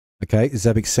Okay,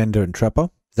 Zabbix Sender and Trapper.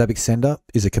 Zabbix Sender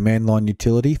is a command line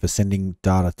utility for sending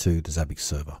data to the Zabbix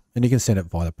server. And you can send it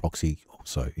via the proxy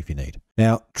also if you need.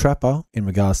 Now, Trapper, in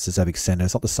regards to Zabbix Sender,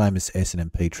 is not the same as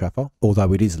SNMP Trapper,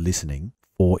 although it is listening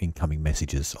for incoming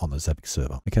messages on the Zabbix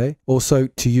server. Okay. Also,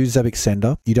 to use Zabbix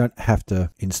Sender, you don't have to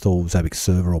install Zabbix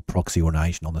server or proxy or an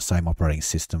agent on the same operating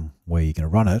system where you're going to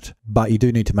run it, but you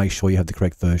do need to make sure you have the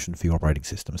correct version for your operating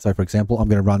system. So, for example, I'm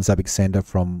going to run Zabbix Sender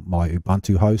from my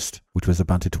Ubuntu host, which was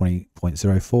Ubuntu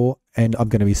 20.04, and I'm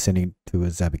going to be sending to a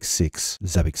Zabbix 6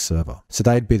 Zabbix server. So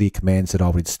they'd be the commands that I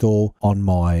would install on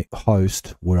my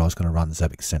host where I was going to run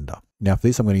Zabbix Sender. Now for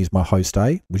this, I'm going to use my host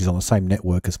A, which is on the same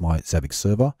network as my Zabbix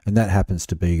server, and that happens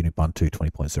to be in Ubuntu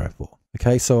 20.04.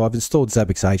 Okay, so I've installed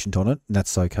Zabbix Agent on it, and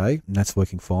that's okay, and that's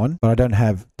working fine, but I don't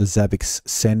have the Zabbix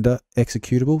Sender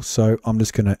executable, so I'm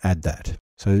just going to add that.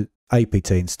 So apt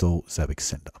install Zabbix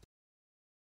Sender.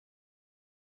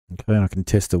 Okay, and I can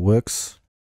test it works.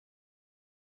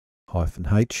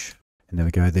 -H, and there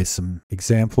we go. There's some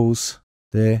examples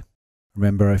there.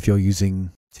 Remember, if you're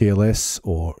using TLS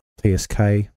or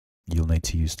TSK, you'll need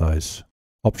to use those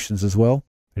options as well.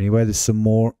 Anyway, there's some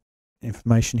more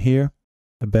information here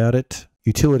about it.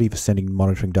 Utility for sending and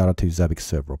monitoring data to Zabbix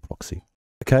server or proxy.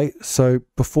 Okay, so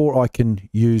before I can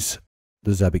use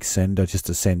the Zabbix Sender just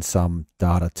to send some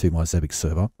data to my Zabbix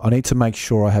server, I need to make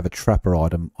sure I have a Trapper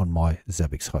item on my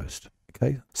Zabbix host.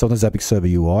 Okay, so on the Zabbix server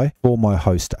UI, for my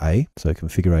host A, so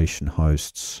configuration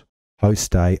hosts,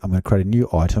 host A, I'm going to create a new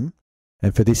item.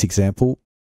 And for this example,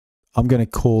 I'm going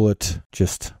to call it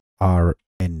just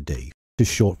RND,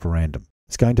 just short for random.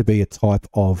 It's going to be a type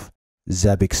of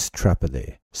Zabbix Trapper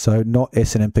there. So not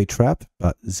SNMP Trap,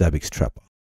 but Zabbix Trapper.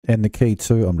 And the key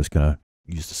too, I'm just going to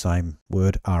use the same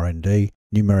word, RND,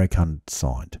 numeric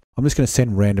unsigned. I'm just going to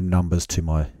send random numbers to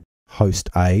my host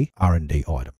A RND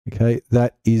item. Okay,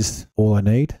 that is all I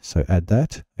need. So add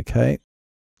that. Okay,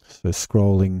 so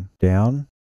scrolling down,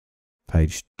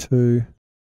 page 2,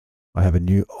 I have a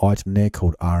new item there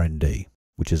called RND,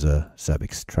 which is a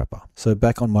Zabbix Trapper. So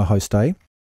back on my host A,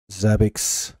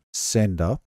 Zabbix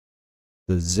Sender,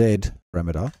 the Z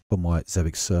parameter for my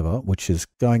Zabbix server, which is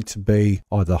going to be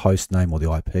either the host name or the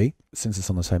IP. Since it's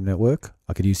on the same network,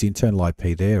 I could use the internal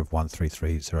IP there of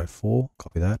 133.04,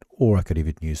 copy that, or I could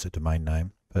even use the domain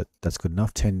name, but that's good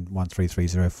enough,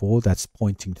 10.133.04. That's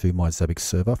pointing to my Zabbix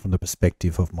server from the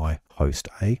perspective of my host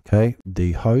A. Okay,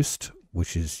 the host,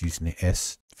 which is using the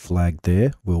S flag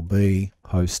there, will be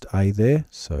host A there.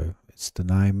 So it's the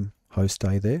name host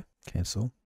A there,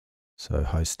 cancel. So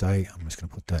host A, I'm just going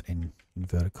to put that in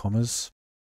inverted commas.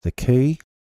 The key,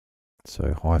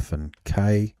 so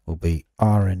 -K will be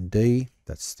RND.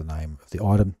 That's the name of the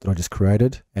item that I just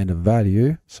created. And a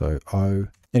value, so O,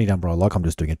 any number I like. I'm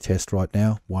just doing a test right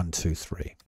now, 1, 2,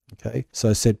 3. Okay,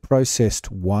 so I said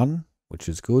processed 1, which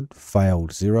is good,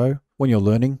 failed 0. When you're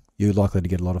learning, you're likely to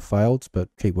get a lot of faileds,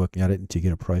 but keep working at it until you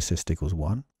get a processed equals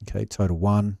 1. Okay, total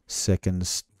 1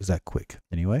 seconds. Was that quick?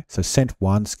 Anyway, so sent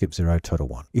 1, skip 0, total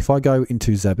 1. If I go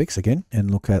into Zabbix again and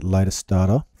look at latest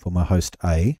data for my host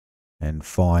A and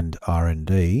find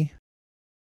RND,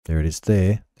 there it is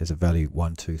there. There's a value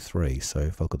 1, 2, 3. So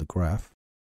if I look at the graph,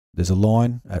 there's a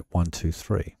line at 1, 2,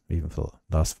 3, even for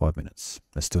the last 5 minutes.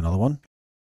 Let's do another one.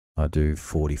 I do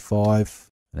 45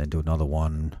 and then do another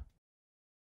one,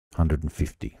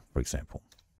 150, for example.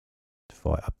 If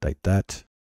I update that,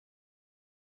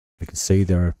 you can see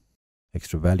there are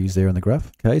extra values there in the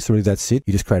graph. Okay, so really that's it.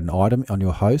 You just create an item on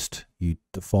your host. You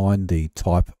define the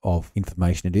type of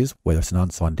information it is, whether it's an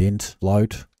unsigned int,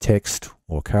 float, text,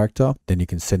 or character. Then you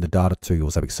can send the data to your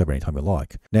Zabbix server anytime you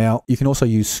like. Now, you can also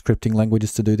use scripting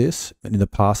languages to do this. And in the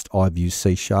past, I've used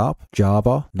C#,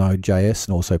 Java, Node.js,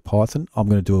 and also Python. I'm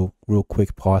going to do a real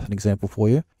quick Python example for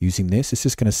you using this. It's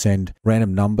just going to send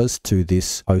random numbers to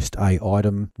this host A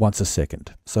item once a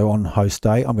second. So on host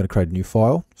A, I'm going to create a new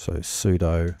file. So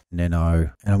sudo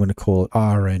nano, and I'm going to call it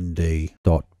rnd.py.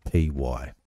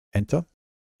 Enter.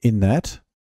 In that,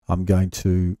 I'm going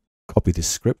to copy this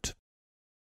script.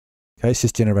 Okay, it's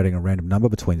just generating a random number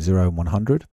between 0 and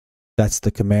 100. That's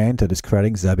the command that is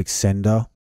creating Zabbix Sender.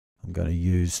 I'm going to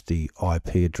use the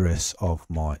IP address of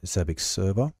my Zabbix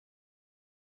server,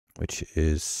 which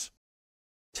is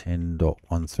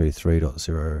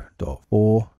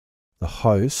 10.133.0.4. The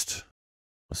host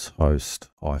was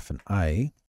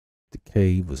host-A. The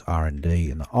key was RND,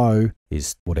 and the O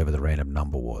is whatever the random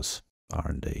number was.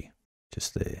 RND,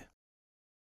 just there.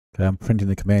 Okay, I'm printing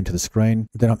the command to the screen.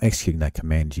 Then I'm executing that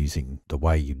command using the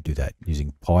way you do that,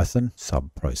 using Python,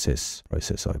 sub process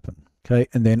open. Okay,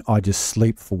 and then I just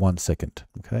sleep for 1 second.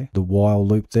 Okay, the while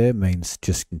loop there means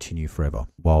just continue forever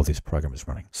while this program is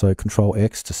running. So Control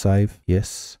X to save,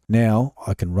 yes. Now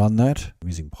I can run that. I'm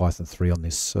using Python 3 on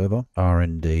this server,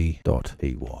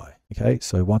 rnd.py. Okay,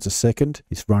 so once a second,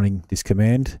 it's running this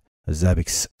command, a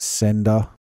Zabbix sender.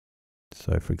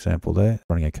 So for example there,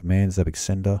 running a command, Zabbix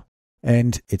sender,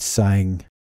 and it's saying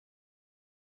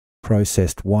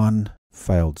processed 1,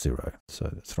 failed 0. So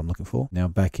that's what I'm looking for. Now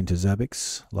back into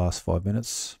Zabbix, last 5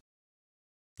 minutes.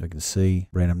 You can see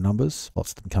random numbers,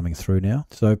 lots of them coming through now.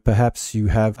 So perhaps you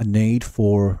have a need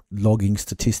for logging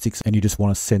statistics and you just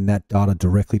want to send that data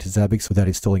directly to Zabbix without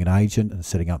installing an agent and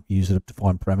setting up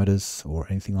user-defined parameters or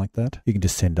anything like that. You can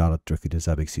just send data directly to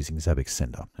Zabbix using Zabbix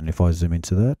Sender. And if I zoom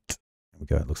into that, there we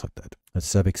go, it looks like that.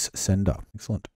 That's Zabbix Sender. Excellent.